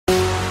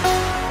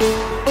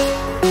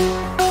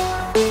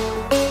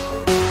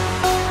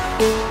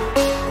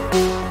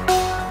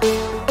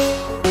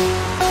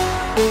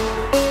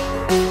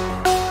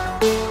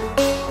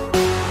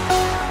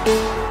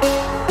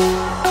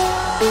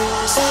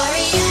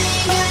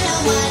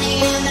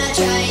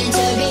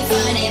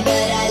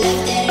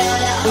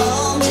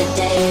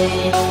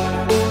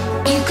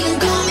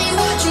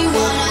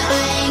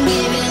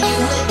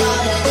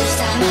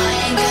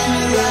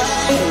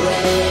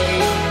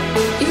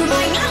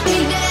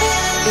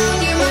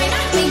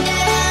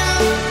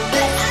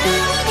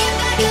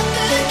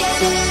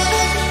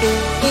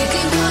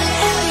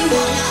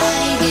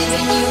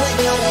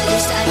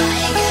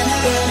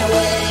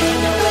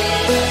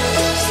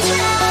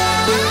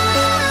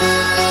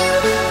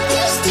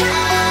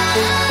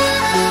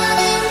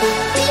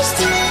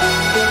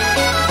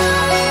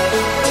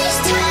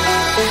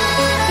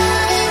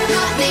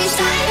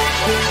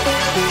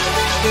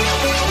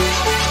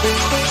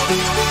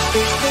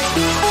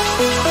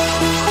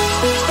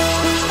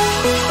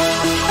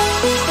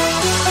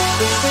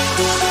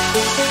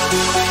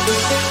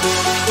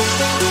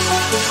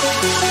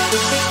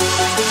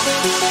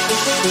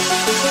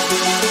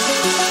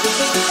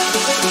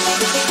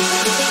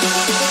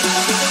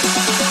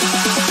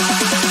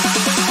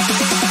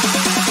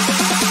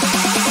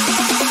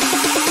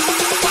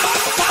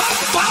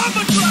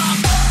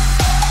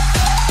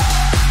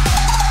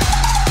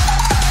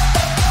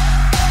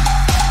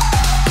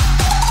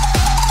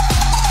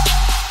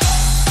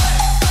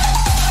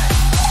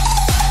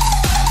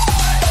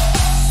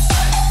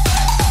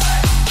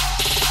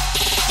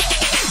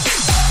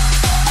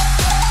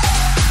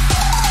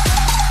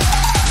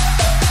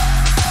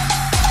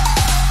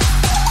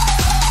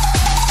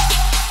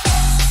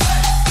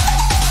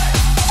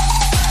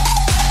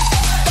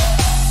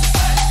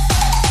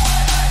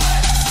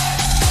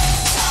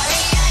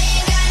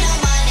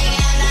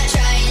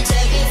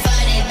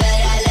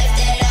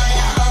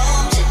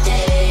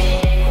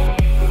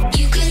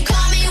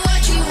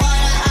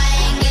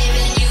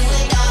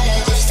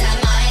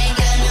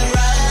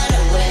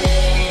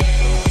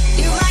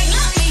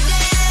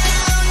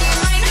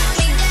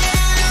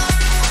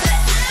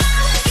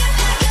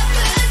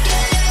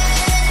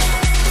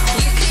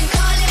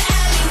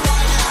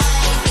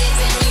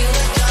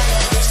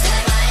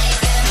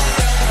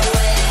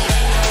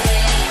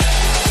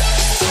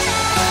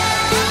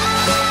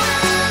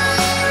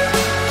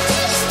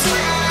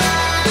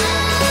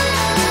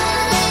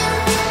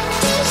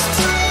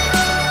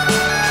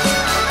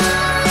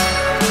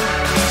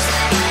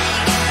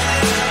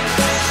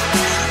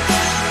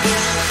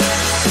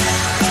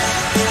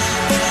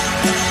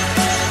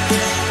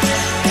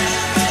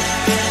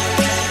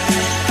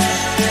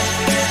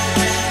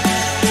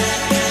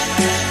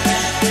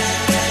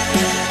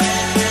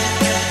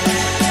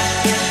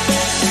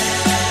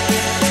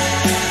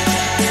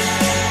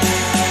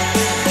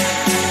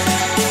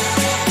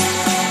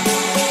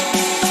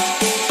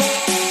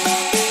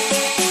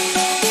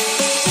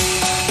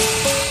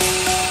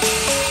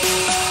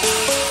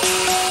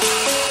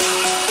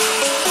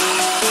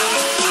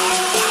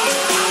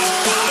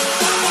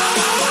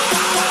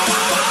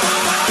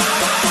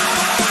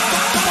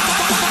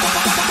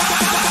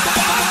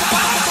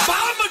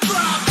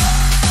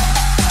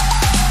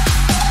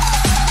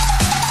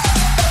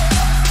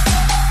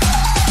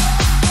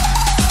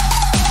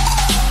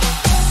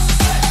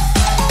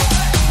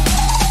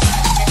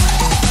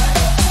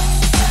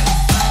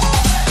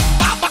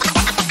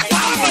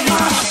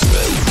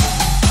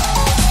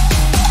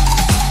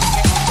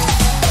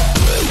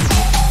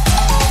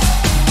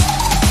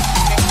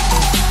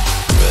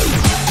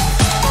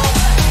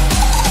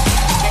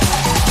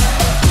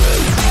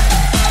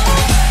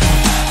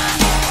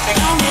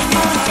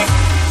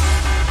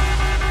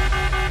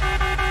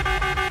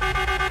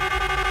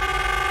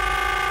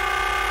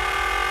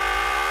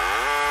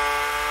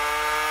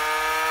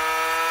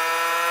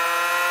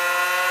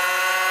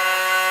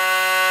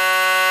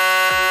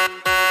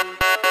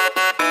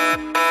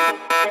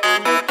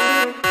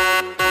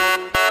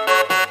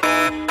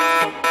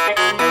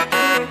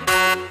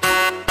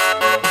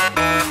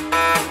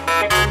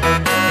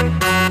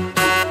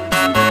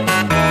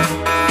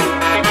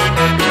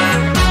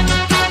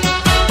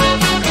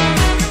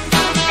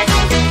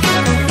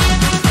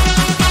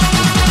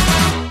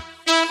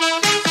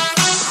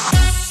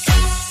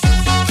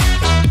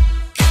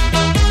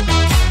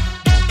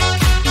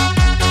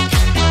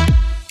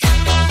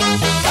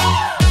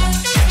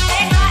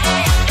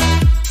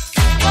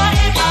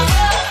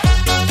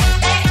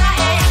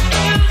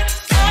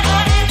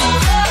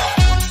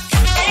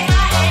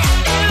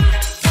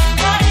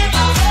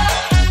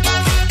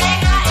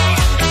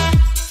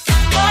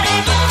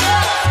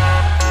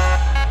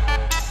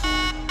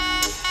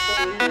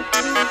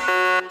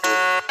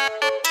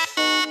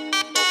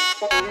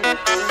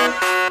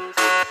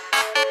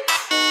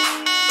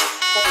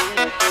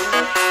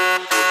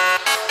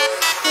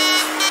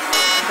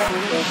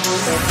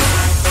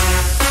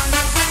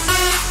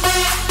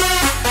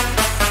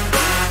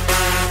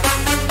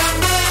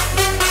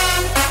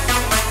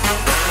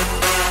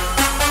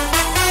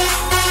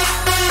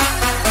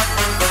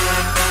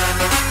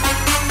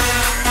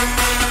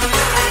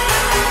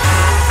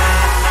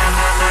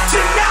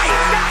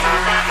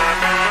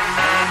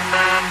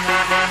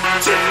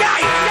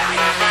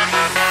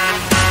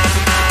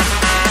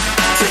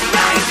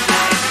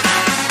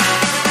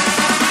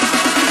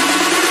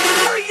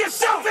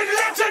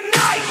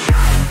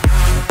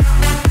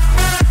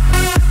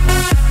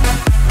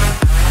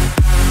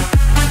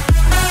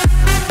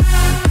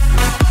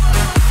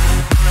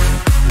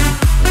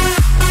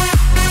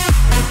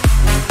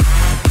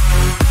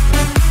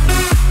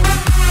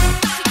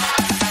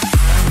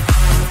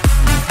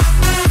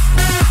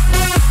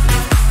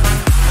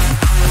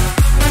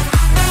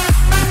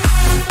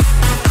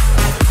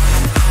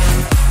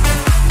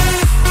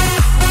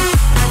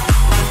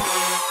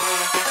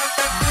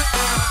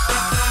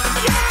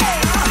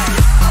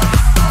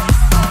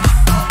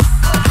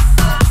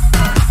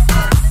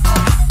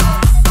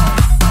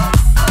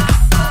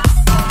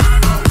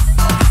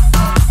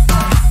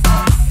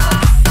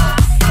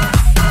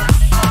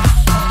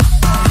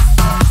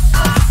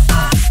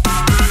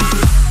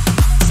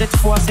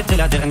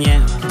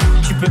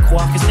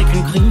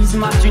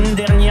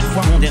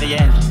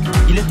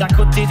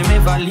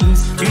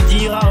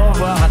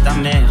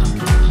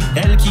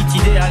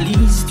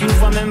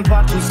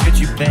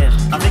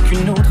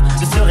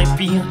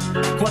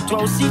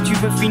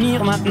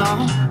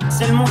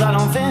C'est le monde à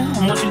l'envers,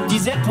 moi je le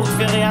disais pour te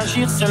faire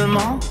réagir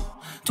seulement.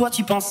 Toi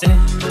tu pensais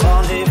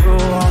rendez-vous,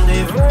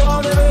 rendez-vous,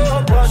 rendez-vous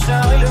au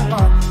prochain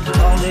règlement.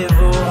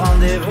 Rendez-vous,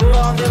 rendez-vous,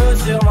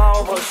 rendez-vous sûrement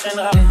au prochain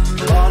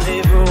rêve.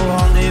 Rendez-vous,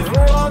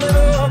 rendez-vous,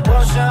 rendez-vous au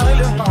prochain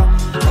règlement.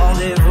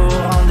 Rendez-vous,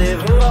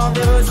 rendez-vous,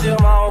 rendez-vous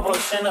sûrement au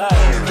prochain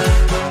rêve.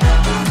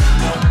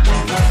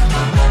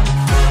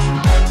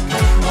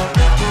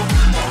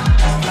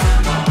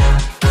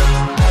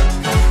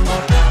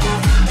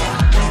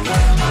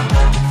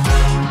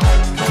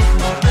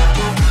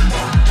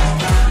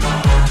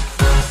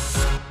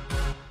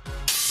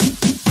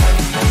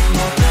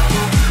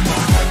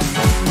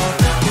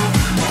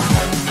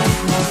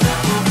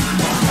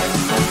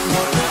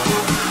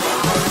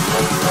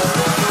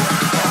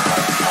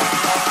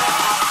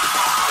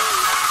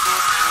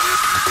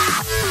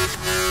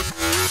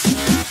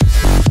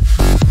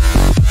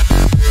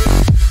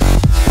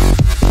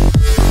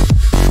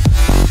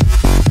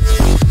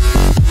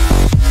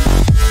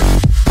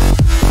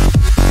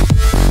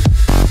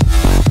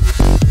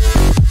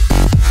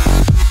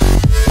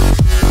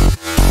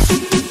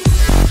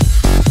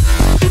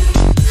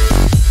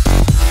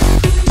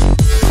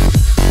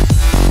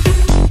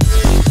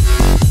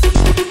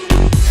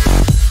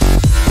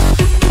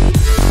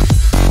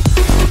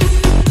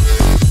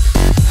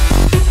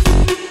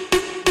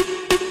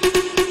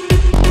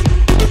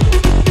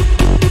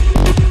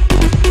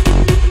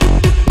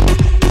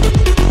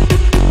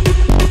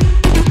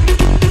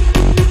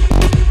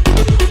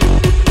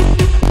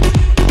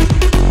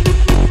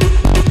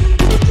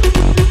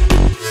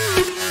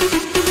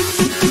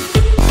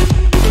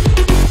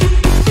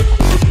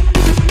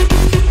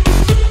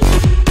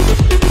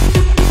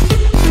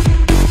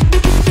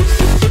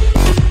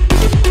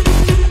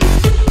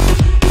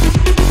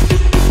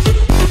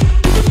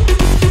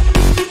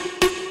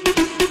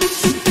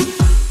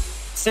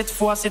 Cette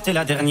fois c'était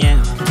la dernière.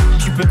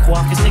 Tu peux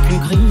croire que c'est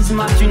qu'une crise,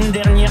 mate une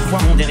dernière fois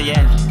mon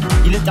derrière.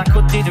 Il est à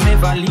côté de mes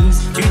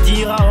valises, tu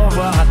diras au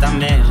revoir à ta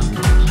mère.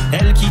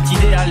 Elle qui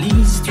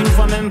t'idéalise, tu ne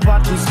vois même pas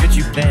tout ce que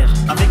tu perds.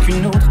 Avec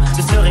une autre,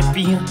 ce serait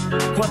pire.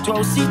 Quoi, toi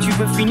aussi tu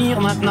veux finir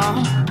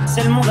maintenant?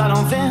 C'est le monde à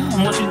l'envers,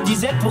 moi je le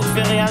disais pour te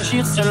faire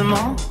réagir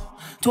seulement.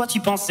 Toi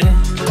tu pensais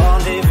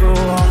rendez-vous,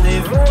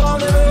 rendez-vous,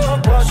 rendez-vous au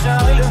prochain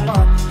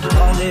règlement.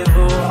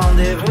 Rendez-vous,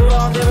 rendez-vous,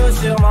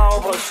 rendez-vous sûrement au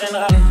prochain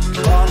rêve.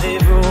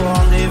 Rendez-vous,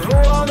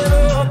 rendez-vous,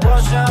 rendez-vous au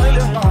prochain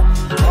règlement.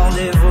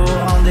 Rendez-vous,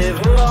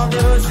 rendez-vous,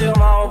 rendez-vous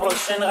sûrement au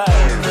prochain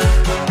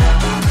rêve.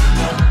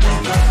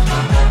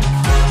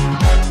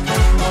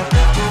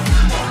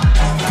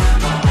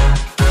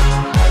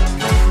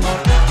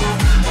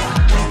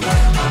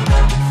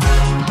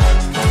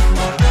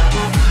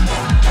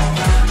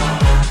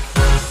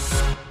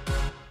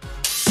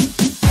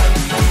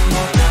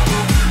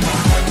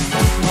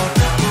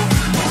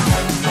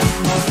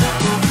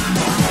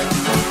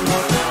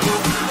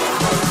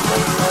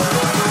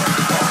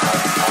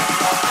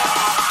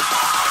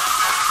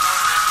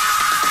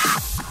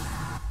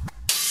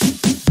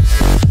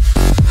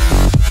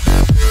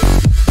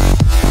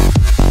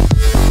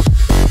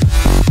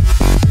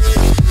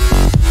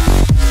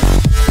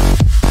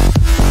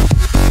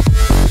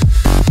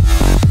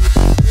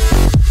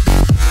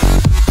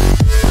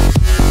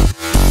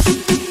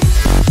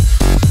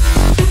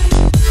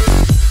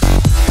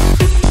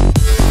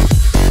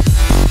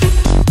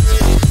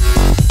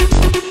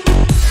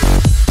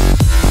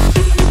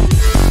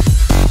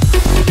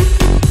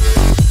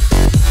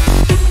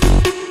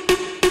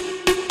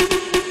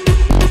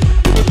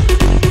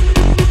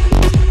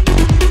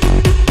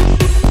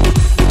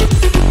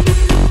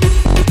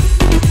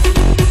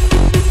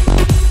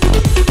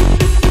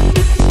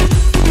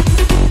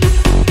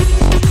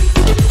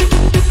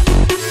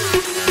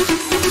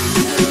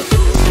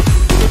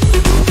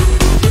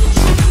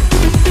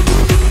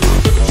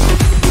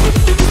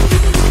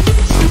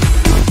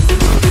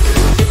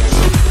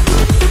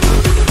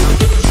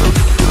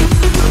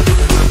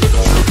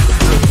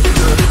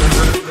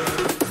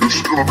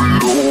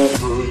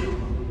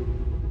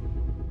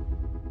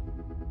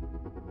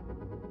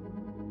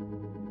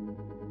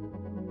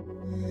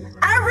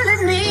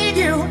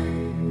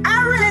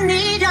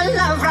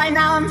 right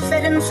now I'm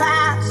fading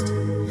fast,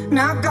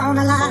 not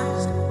gonna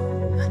last.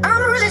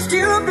 I'm really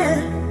stupid,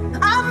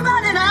 I'm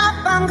burning up,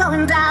 I'm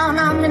going down,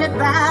 I'm in it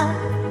bad.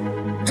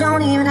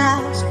 Don't even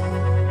ask.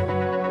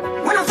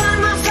 When I find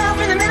myself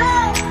in the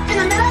middle, in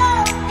the middle,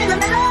 in the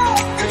middle,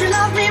 could you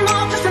love me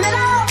more? Just a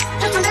little,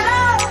 just a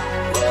little.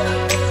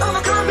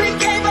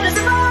 Overcomplicate, but it's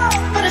simple,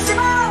 but it's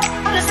simple,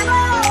 but it's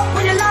simple.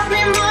 When you love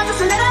me more,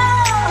 just a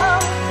little.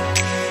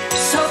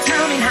 So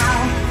tell me now,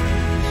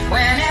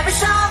 when every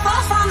star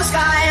falls from the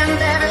sky and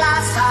every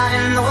last heart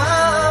in the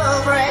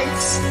world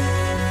breaks.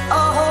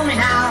 Oh, hold me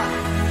now,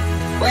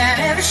 when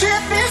every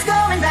ship is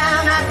going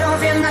down, I don't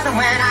feel nothing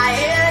when I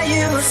hear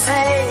you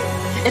say,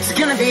 it's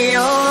gonna be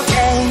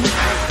okay.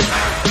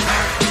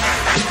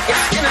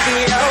 It's gonna be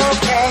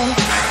okay.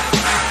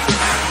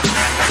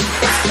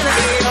 It's gonna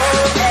be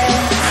okay.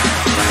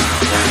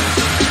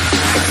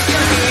 It's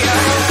gonna be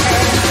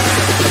okay.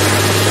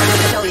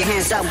 Throw your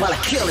hands up while I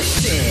kill this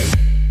shit.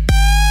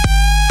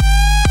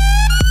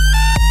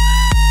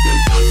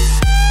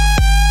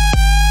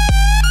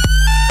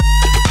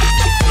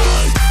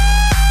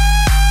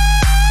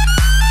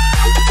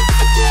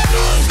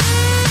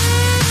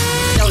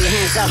 Throw your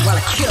hands up while I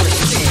kill this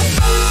shit.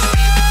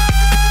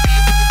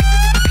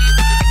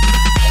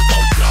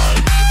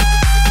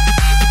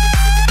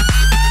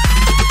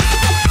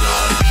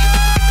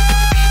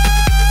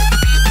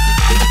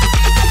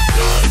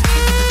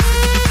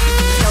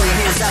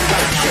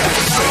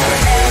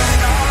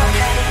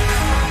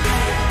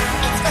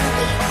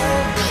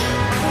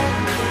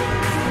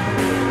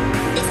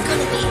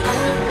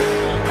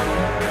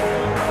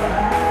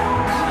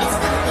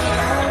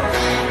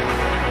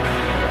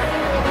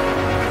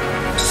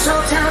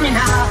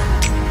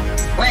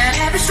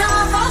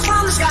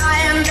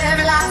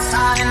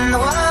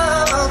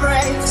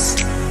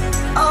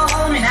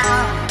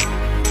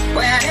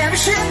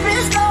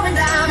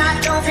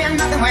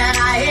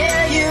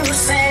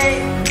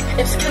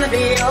 It's gonna be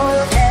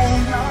okay.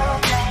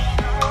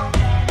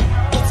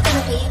 It's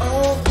gonna be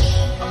okay.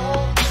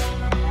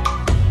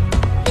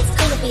 It's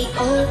gonna be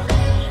okay.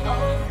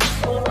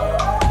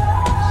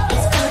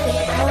 It's gonna be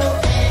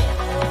okay.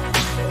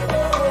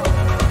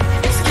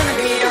 It's gonna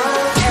be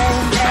okay.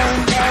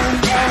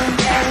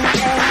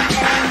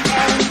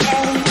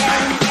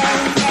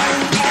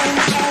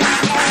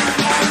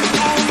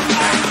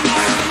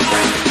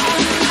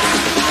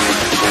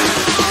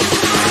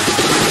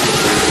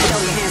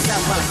 Throw your hands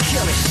up while I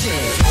kill this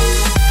shit.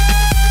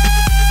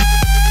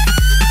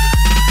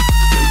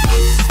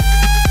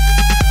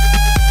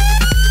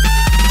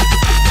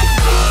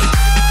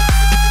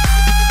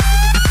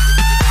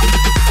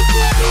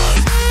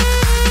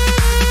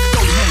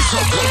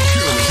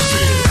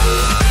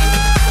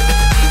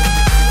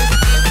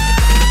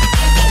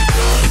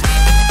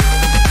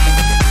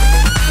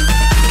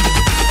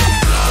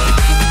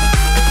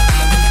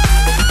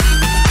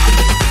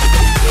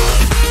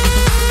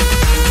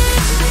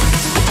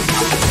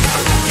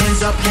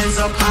 Hands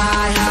up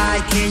high, high,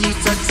 can you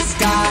touch the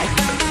sky?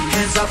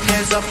 Hands up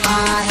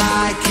high,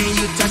 high, can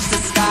you touch the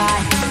sky?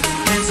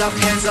 Hands up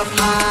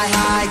high,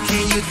 high,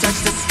 can you touch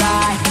the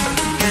sky?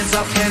 Hands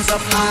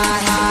up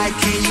high, high,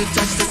 can you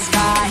touch the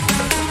sky?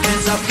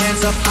 Hands up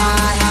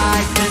high,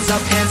 high, hands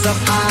up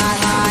high,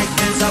 high,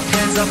 hands up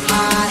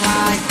high,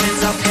 high,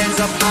 hands up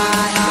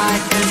high, high,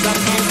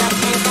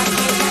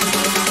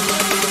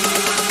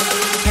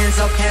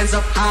 hands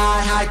up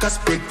high, high, 'cause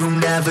Bigroom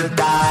never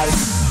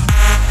dies.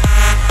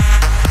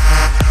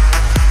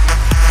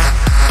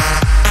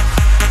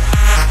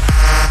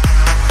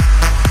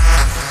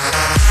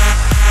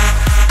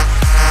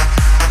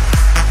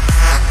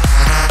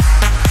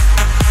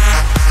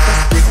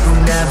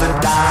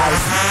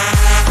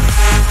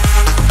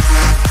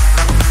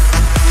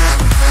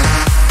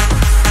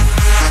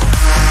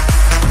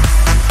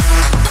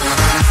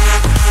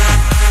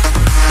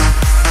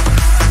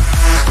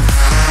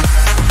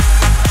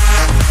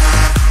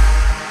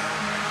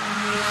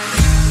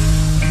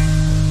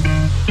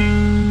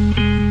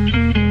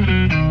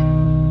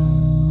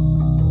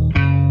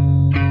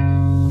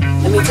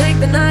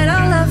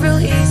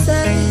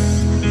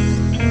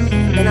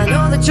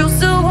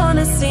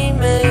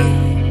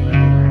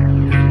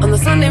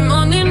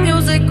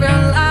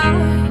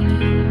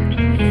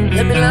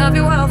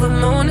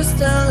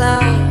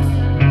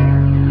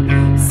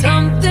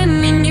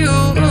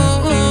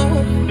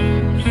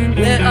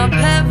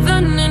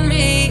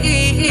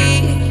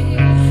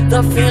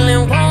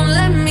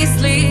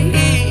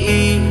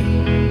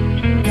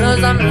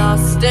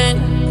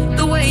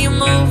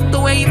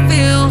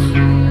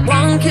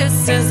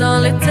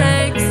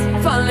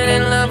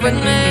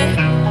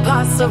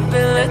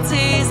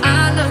 Possibilities,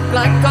 I look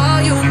like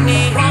all you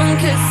need. One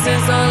kiss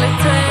is all it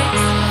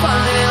takes.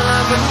 Falling in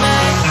love with me.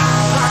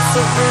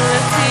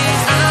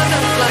 Possibilities, I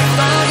look like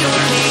all you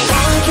need.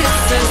 One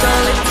kiss is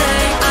all it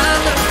takes. I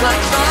look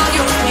like all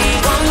you need.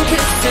 One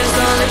kiss is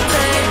all it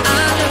takes.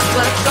 I look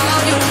like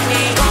all you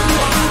need.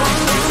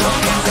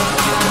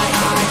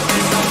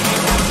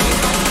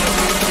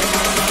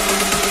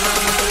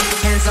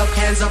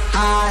 Hands up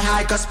high,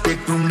 high, 'cause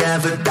Bigroom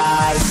never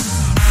dies.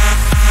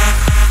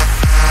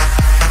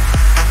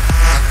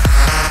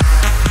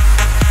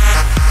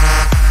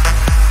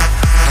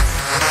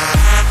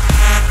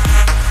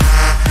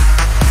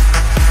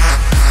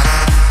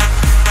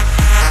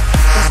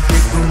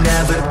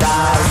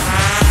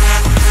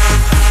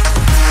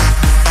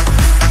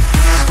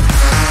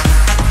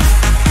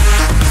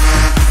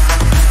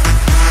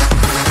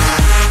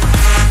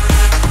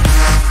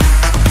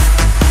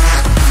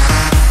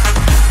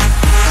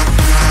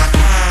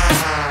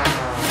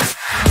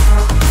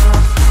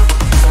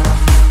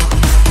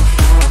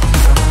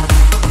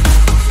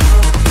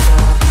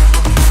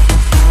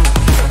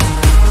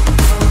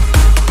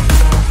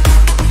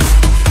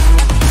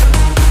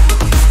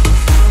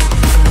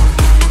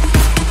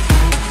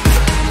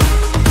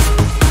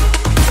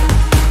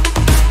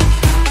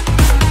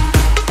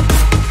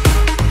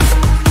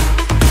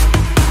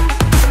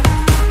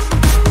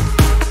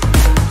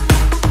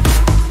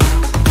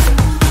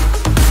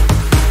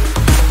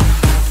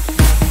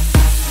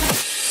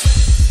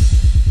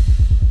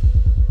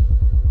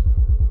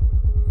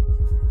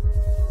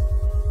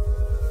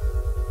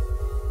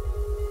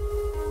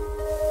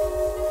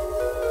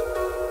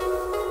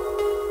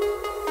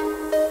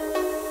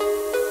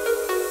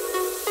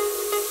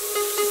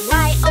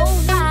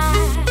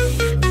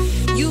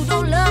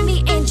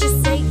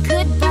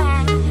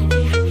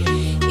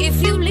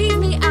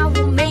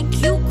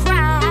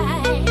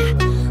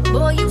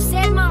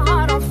 my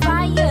heart on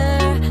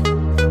fire.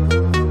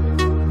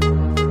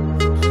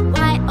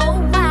 Why, oh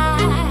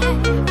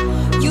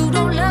why? You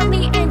don't love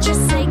me and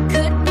just say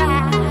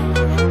goodbye.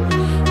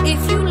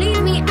 If you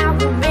leave me, I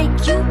will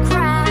make you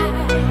cry.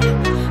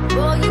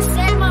 Boy, you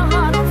set my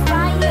heart on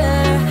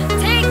fire.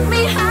 Take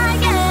me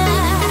higher.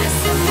 I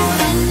said,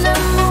 morena,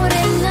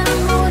 morena,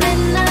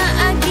 morena,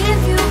 I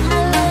give you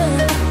my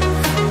love.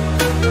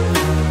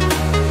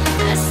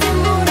 I said,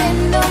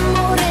 morena,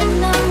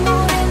 morena,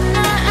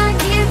 morena, I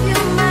give you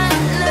my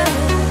love.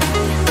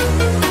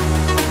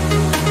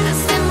 I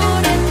said,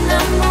 morena,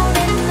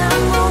 morena,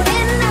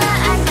 morena,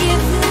 I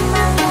give you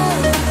my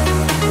love.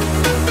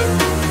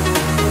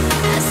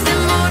 I said,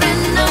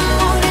 morena,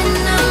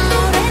 morena,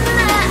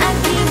 morena, I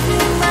give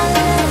you my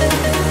love.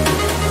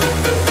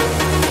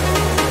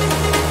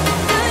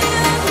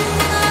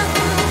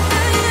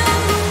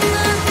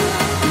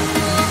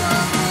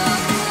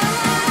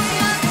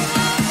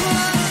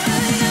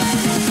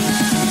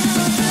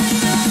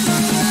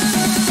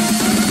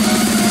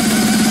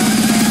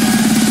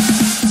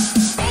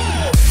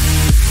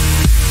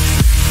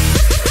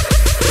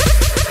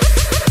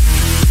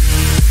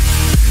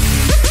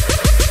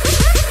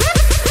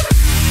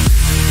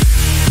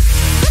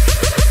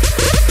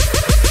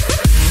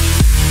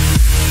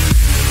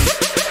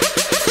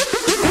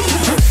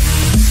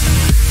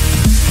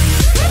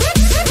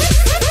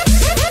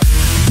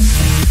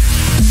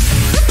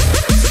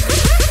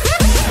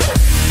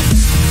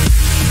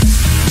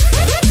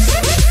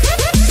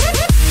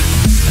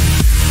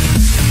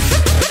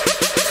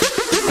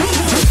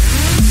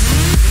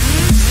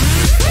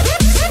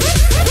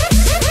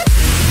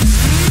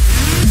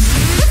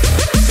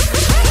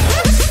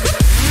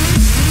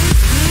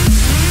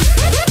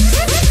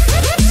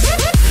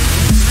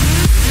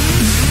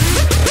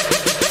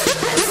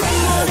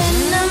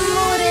 Morena,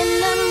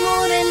 morena,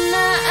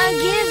 morena, I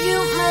give you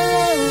my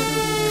love.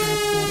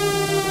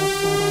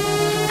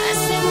 I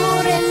said,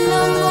 morena,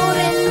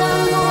 morena,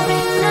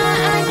 morena,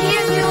 I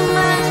give you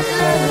my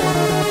love.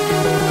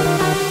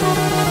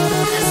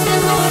 I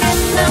said,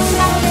 morena,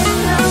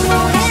 morena,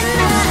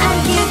 morena, I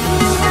give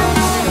you my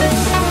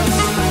love.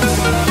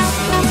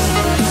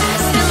 I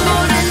said,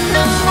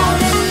 morena,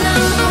 morena,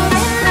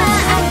 morena,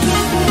 I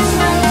give you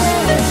my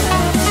love.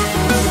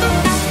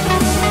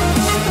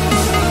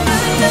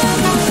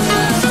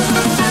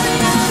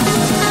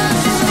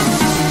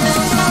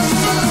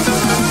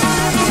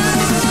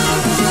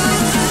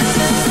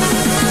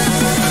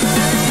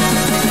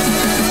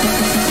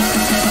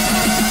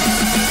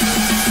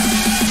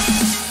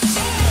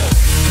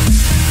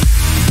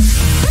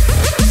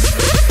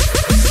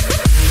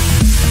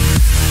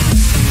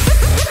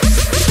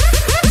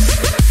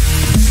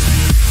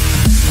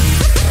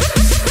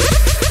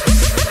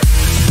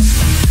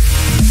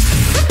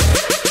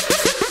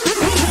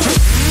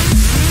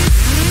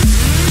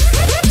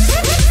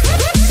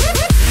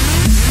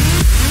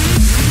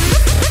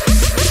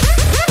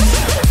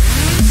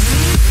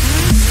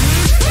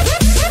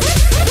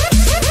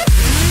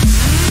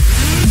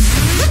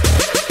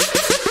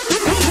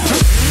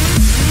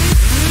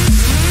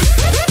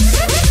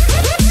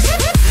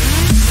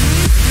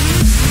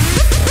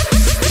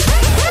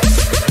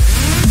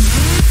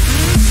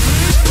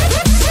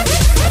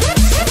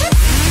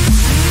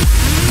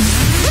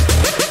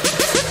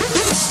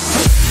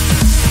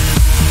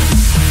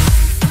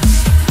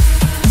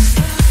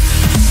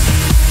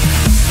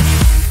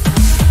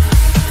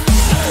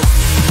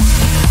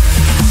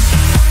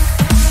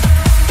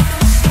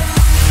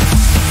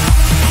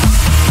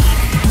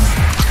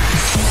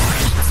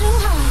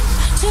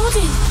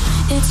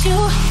 It's you,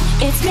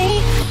 it's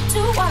me,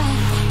 too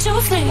wide, too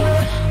sleep.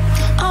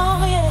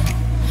 Oh yeah,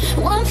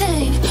 one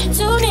thing,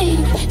 two need,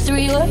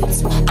 three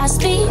words I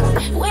speak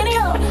when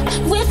you're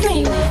with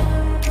me,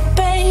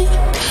 babe.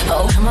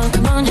 Oh come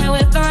on,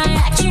 however I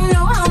act, you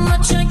know how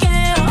much I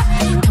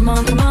care. Come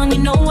on, you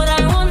know what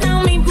I want,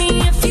 now meet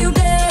me if you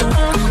dare.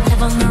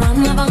 Live on the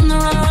run, live on the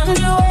run,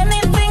 do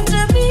anything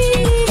to be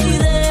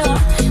there,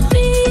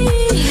 be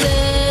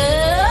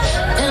there.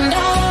 And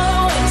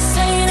I'll always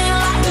say it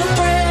like a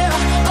prayer.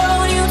 Oh,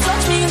 when you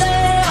touch me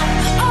there,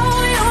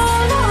 oh,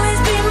 you'll always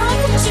be my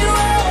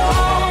ritual.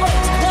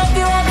 Love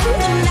you all through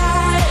the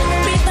night,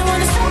 be the one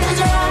to stop and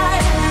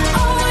drive.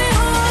 Oh,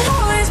 you'll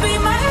always be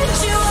my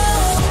ritual.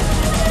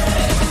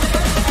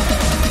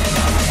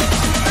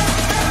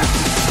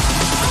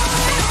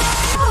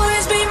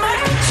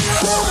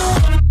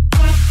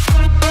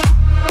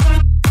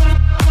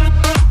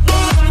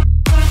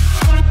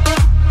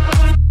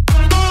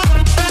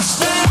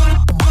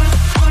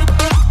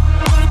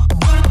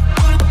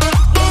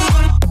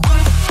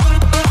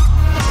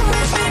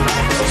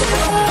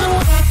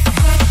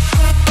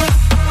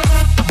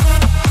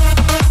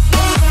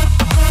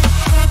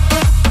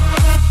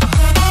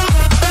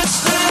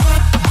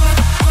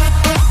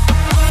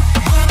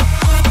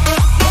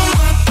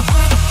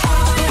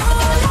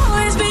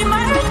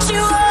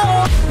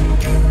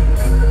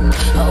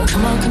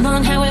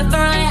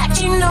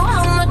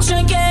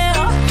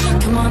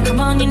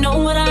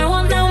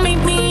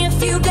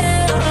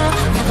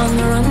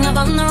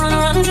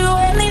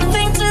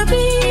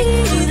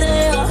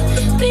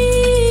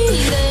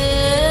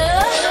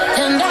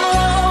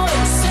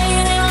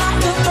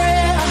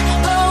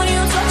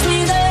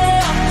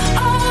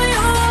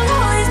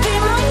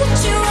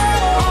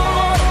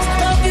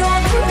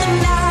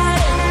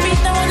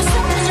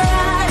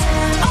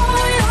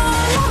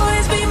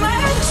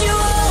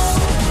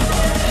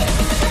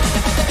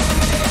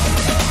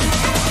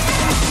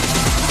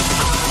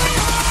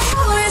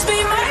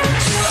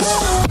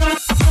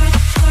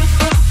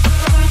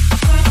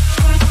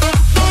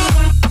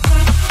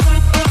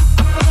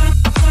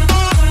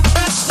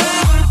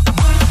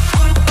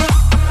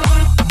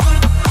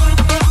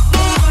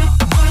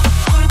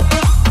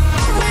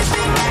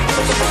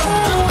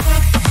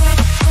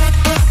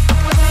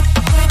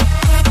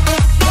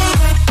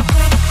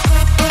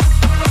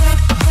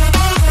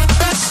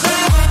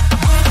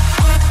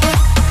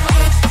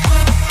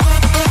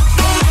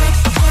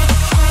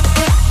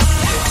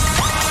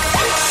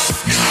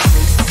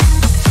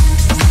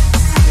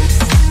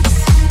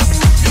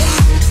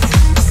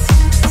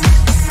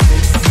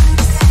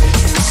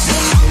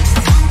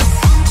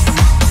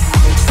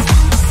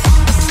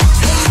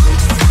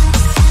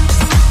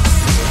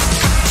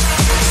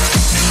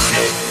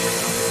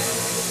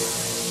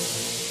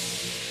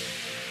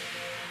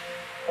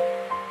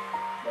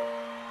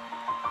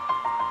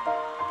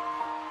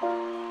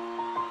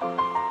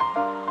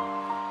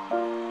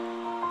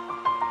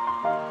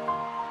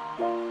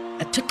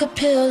 Took a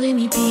pill in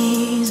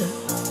Ibiza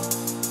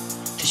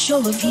to show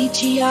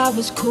Avicii I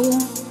was cool.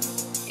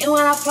 And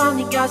when I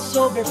finally got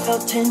sober,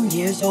 felt 10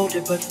 years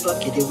older. But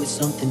fuck it, it was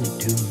something to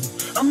do.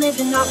 I'm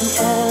living out in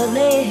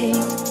LA.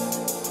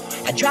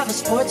 I drive a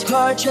sports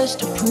car just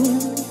to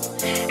prove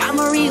I'm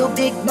a real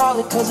big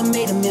baller, cause I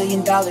made $1 million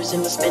and I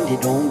spend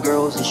it on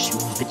girls and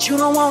shoes. But you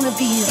don't wanna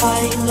be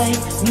high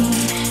like me,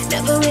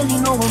 never really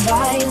know a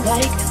ride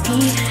like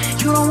me.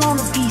 You don't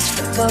wanna be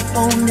stuck up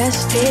on that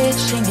stage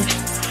singing,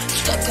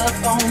 stuck up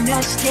on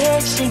that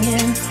stage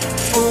singing.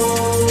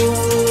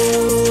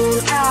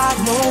 Oh, I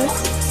know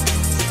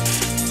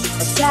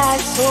a sad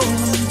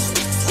souls,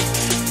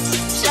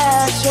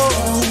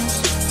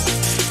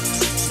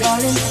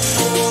 darling.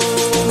 Oh,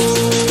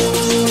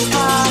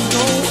 I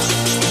know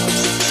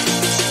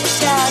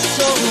sad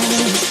souls.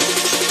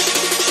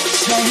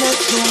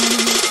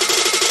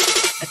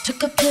 I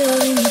took a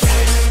pill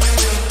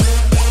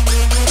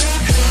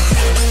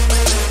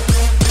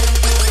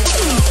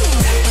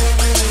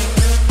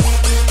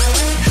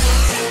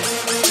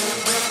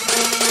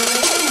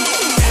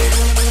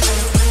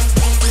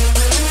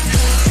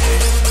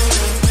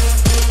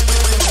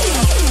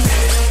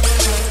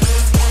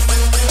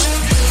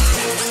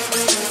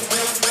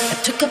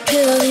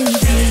in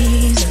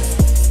Ibiza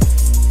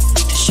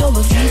to show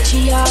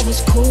Avicii I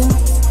was cool.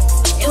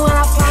 And when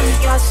I finally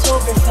got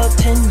sober, felt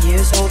 10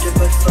 years older.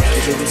 But fuck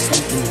it, it was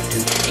something to do.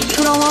 And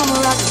you don't wanna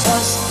rock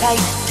us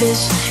like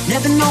this,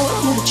 never know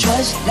who to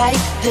trust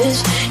like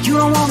this. You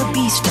don't wanna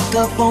be stuck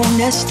up on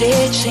that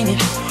stage singing,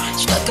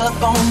 stuck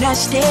up on that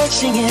stage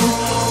singing.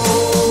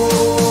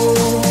 Oh,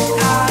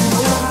 I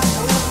know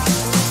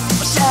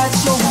a sad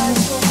soul,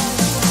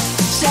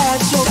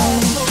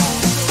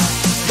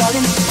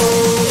 darling. Oh.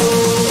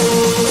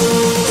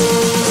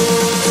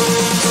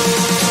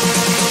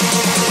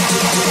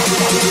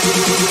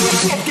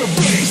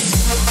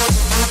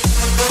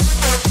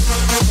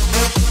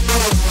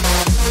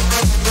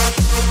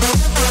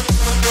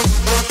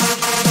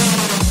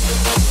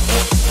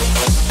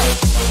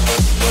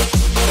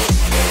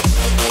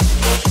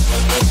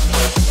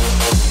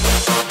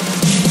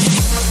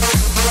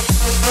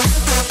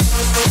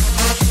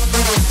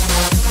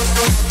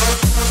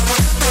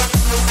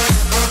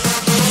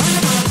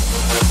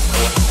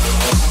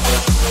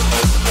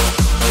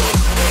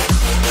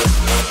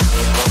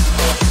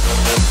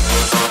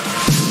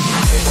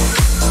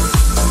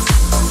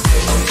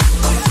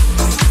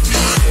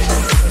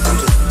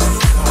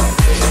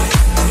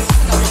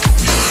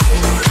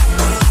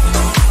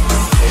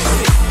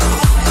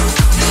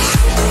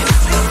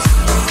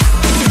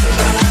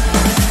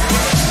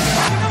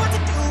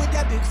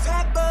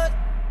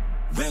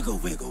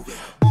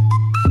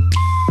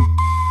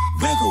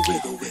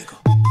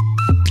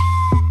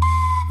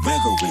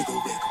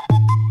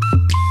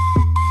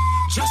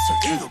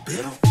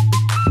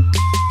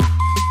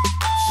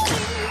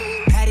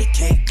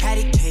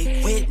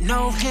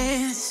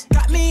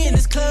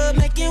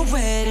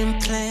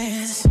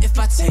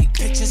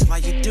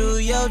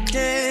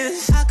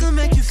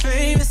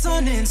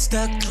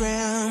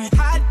 Instagram,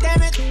 hot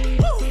damn it,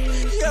 woo.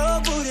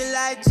 Your booty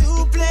like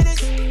 2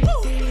 planets,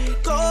 woo.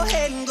 Go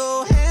ahead and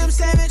go ham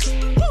sandwich,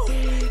 woo.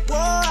 Boy,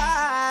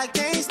 I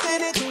can't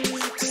stand it,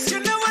 cause you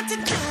know what to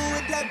do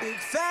with that big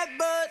fat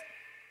butt.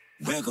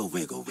 Wiggle,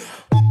 wiggle, wiggle.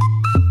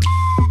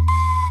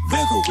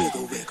 Wiggle,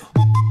 wiggle, wiggle.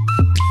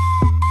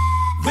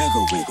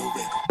 Wiggle, wiggle,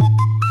 wiggle.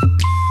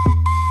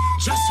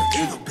 Just a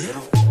little bit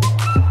of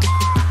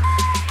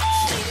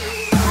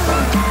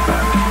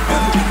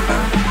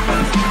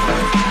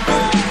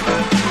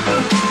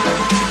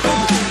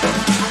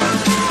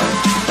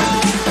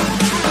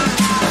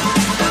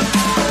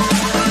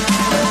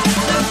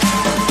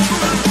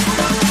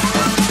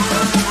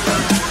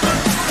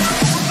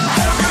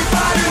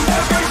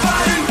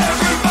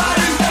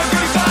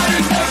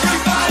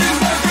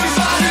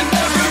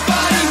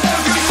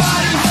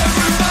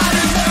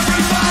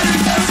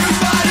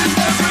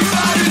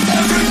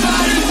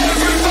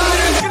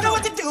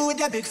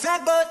big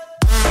fat butt.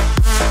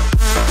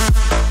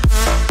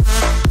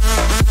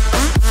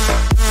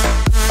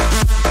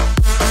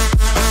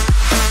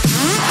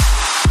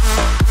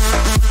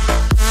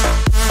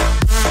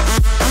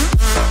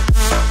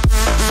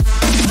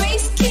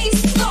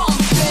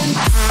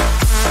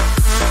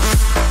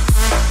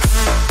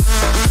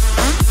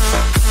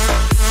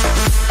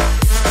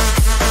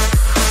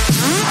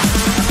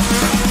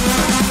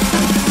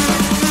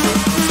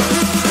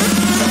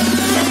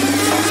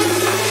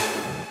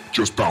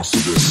 Just bounce to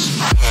this.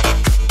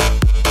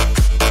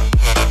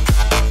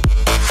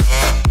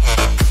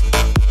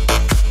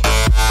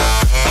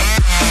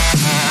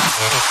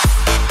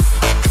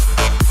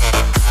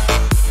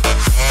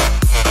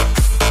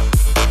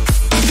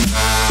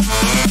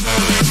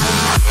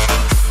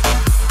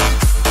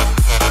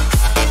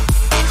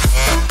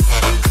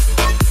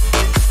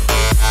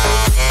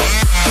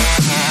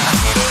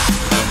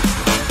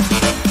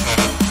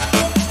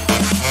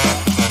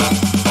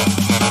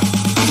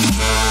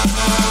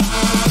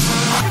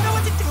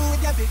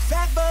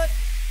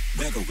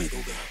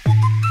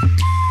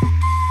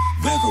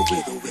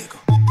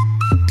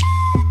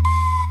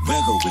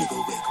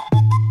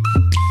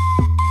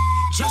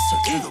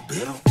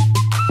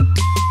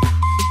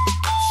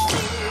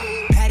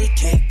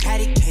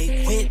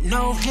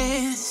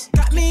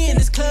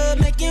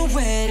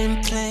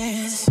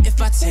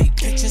 take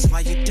pictures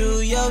while you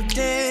do your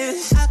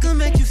dance. I can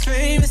make you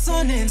famous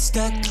on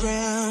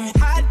Instagram.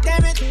 Hot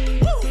damn it,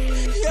 woo.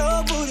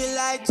 Your booty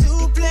like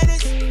 2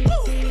 planets.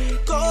 Woo.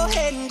 Go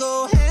ahead and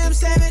go ham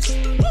sandwich.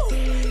 Woo.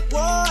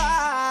 Whoa,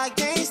 I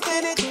can't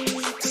stand it.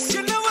 Cause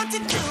you know what to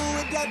do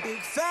with that big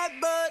fat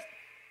butt.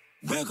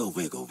 Wiggle,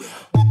 wiggle,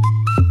 wiggle.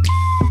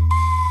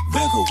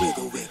 Wiggle,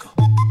 wiggle, wiggle.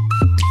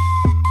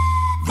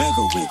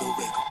 Wiggle, wiggle,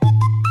 wiggle.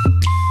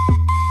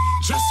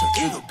 Just a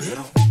little bit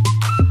of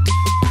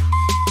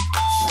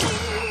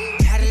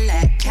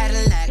Cadillac,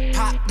 Cadillac,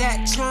 pop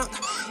that trunk.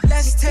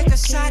 Let's take a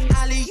shot,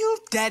 Ollie, you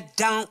that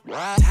don't.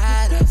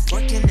 Tired of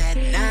working at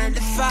 9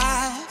 to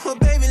 5. Well,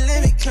 baby,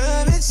 let me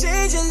come and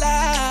change your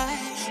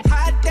life.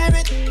 Hot damn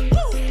it,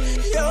 woo.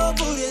 Your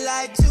booty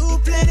like 2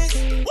 planets.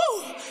 Woo.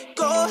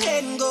 Go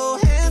ahead and go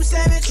ham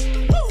sandwich.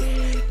 Woo.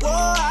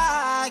 Whoa,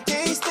 I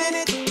can't stand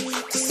it.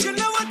 Cause you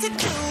know what to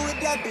do with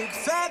that big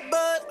fat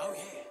butt. Oh,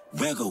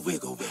 yeah. Wiggle,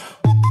 wiggle, wiggle.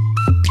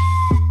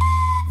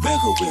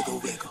 Wiggle, wiggle,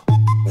 wiggle.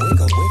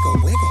 Wiggle, wiggle,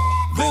 wiggle.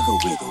 Wiggle,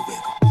 wiggle,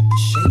 wiggle.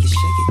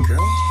 Shake it,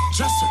 girl.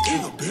 Just a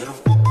little bit of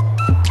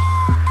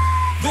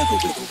wiggle,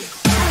 wiggle, wiggle.